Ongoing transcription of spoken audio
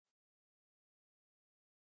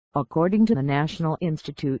According to the National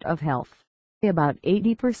Institute of Health, about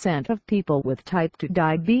 80% of people with type 2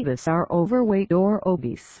 diabetes are overweight or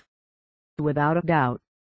obese. Without a doubt,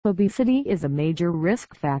 obesity is a major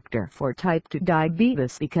risk factor for type 2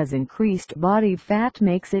 diabetes because increased body fat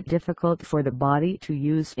makes it difficult for the body to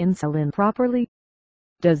use insulin properly.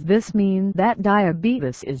 Does this mean that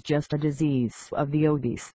diabetes is just a disease of the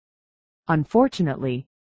obese? Unfortunately,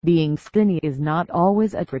 being skinny is not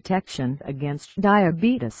always a protection against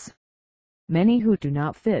diabetes. Many who do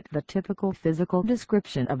not fit the typical physical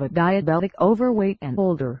description of a diabetic overweight and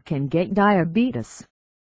older can get diabetes.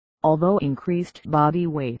 Although increased body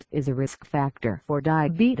weight is a risk factor for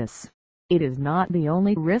diabetes, it is not the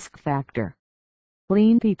only risk factor.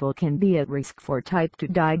 Lean people can be at risk for type 2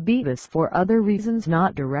 diabetes for other reasons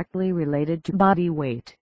not directly related to body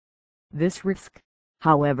weight. This risk,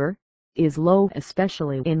 however, is low,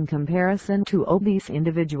 especially in comparison to obese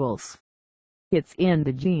individuals. It's in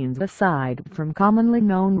the genes. Aside from commonly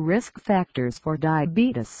known risk factors for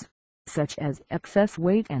diabetes, such as excess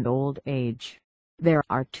weight and old age, there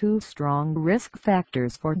are two strong risk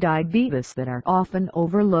factors for diabetes that are often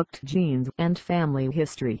overlooked: genes and family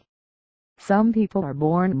history. Some people are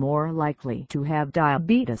born more likely to have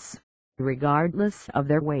diabetes, regardless of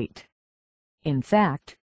their weight. In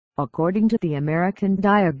fact, according to the American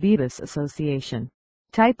Diabetes Association,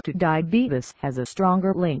 type 2 diabetes has a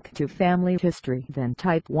stronger link to family history than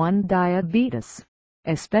type 1 diabetes,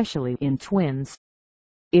 especially in twins.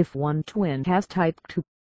 If one twin has type 2,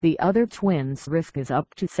 the other twin's risk is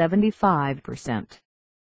up to 75%.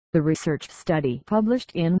 The research study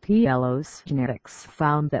published in PloS Genetics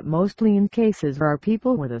found that most lean cases are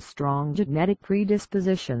people with a strong genetic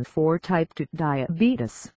predisposition for type 2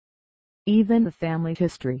 diabetes. Even the family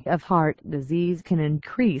history of heart disease can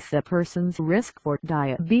increase a person's risk for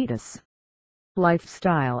diabetes.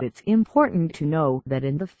 Lifestyle. It's important to know that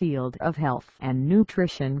in the field of health and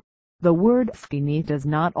nutrition, the word skinny does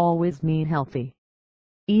not always mean healthy.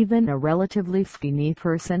 Even a relatively skinny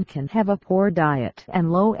person can have a poor diet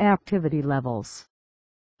and low activity levels.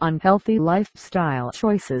 Unhealthy lifestyle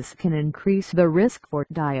choices can increase the risk for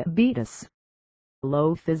diabetes.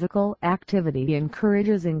 Low physical activity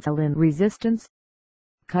encourages insulin resistance.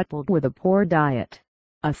 Coupled with a poor diet,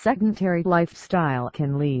 a sedentary lifestyle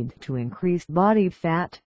can lead to increased body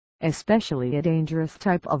fat, especially a dangerous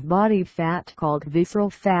type of body fat called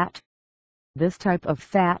visceral fat. This type of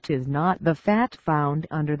fat is not the fat found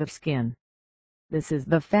under the skin. This is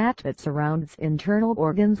the fat that surrounds internal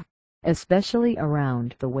organs, especially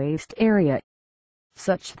around the waist area.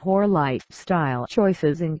 Such poor lifestyle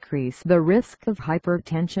choices increase the risk of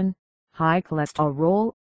hypertension, high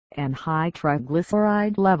cholesterol, and high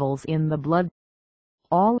triglyceride levels in the blood.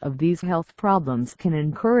 All of these health problems can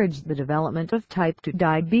encourage the development of type 2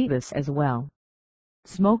 diabetes as well.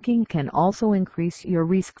 Smoking can also increase your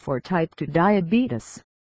risk for type 2 diabetes,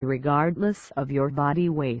 regardless of your body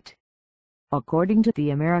weight. According to the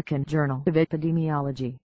American Journal of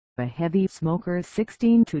Epidemiology, a heavy smoker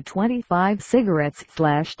 16 to 25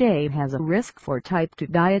 cigarettes/day has a risk for type 2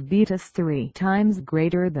 diabetes 3 times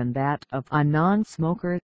greater than that of a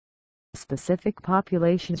non-smoker. Specific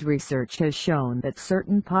populations research has shown that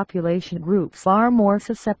certain population groups are more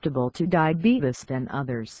susceptible to diabetes than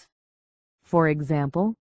others. For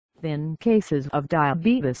example, thin cases of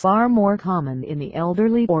diabetes are more common in the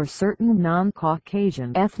elderly or certain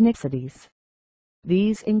non-Caucasian ethnicities.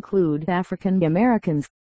 These include African Americans,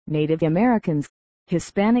 Native Americans,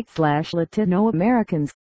 Hispanic/Latino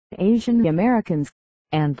Americans, Asian Americans,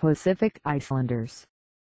 and Pacific Islanders.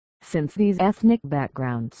 Since these ethnic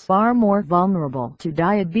backgrounds are more vulnerable to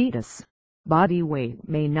diabetes, body weight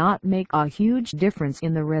may not make a huge difference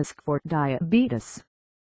in the risk for diabetes.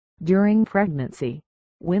 During pregnancy,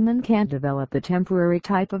 women can develop the temporary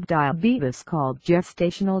type of diabetes called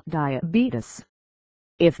gestational diabetes.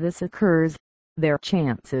 If this occurs, their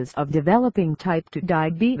chances of developing type 2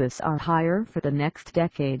 diabetes are higher for the next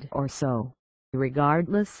decade or so,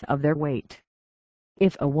 regardless of their weight.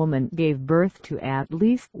 If a woman gave birth to at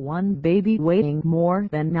least one baby weighing more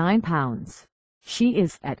than 9 pounds, she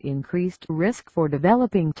is at increased risk for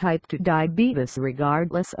developing type 2 diabetes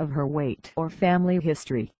regardless of her weight or family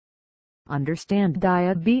history. Understand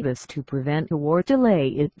diabetes to prevent or delay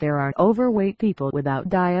it. There are overweight people without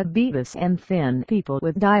diabetes and thin people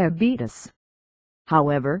with diabetes.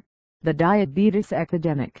 However, the diabetes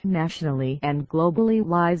epidemic nationally and globally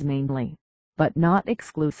lies mainly, but not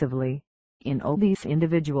exclusively, in obese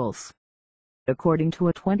individuals. According to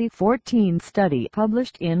a 2014 study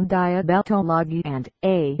published in Diabetology and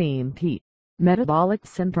AMP, metabolic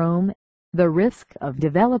syndrome, The risk of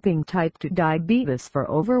developing type 2 diabetes for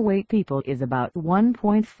overweight people is about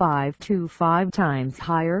 1.5 to 5 times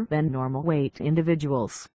higher than normal weight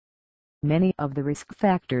individuals. Many of the risk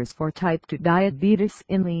factors for type 2 diabetes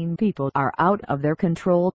in lean people are out of their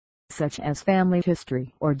control, such as family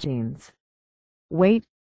history or genes. Weight,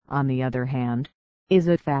 on the other hand, is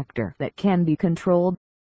a factor that can be controlled.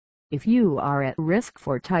 If you are at risk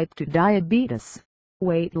for type 2 diabetes,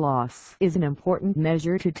 weight loss is an important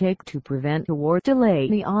measure to take to prevent or delay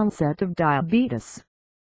the onset of diabetes.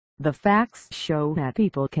 The facts show that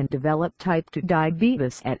people can develop type 2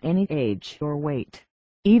 diabetes at any age or weight,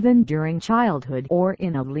 even during childhood or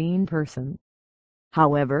in a lean person.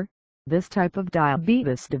 However, this type of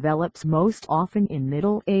diabetes develops most often in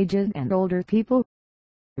middle-aged and older people.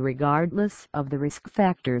 Regardless of the risk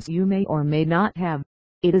factors you may or may not have,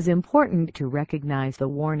 it is important to recognize the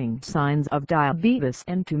warning signs of diabetes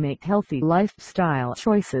and to make healthy lifestyle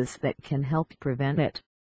choices that can help prevent it.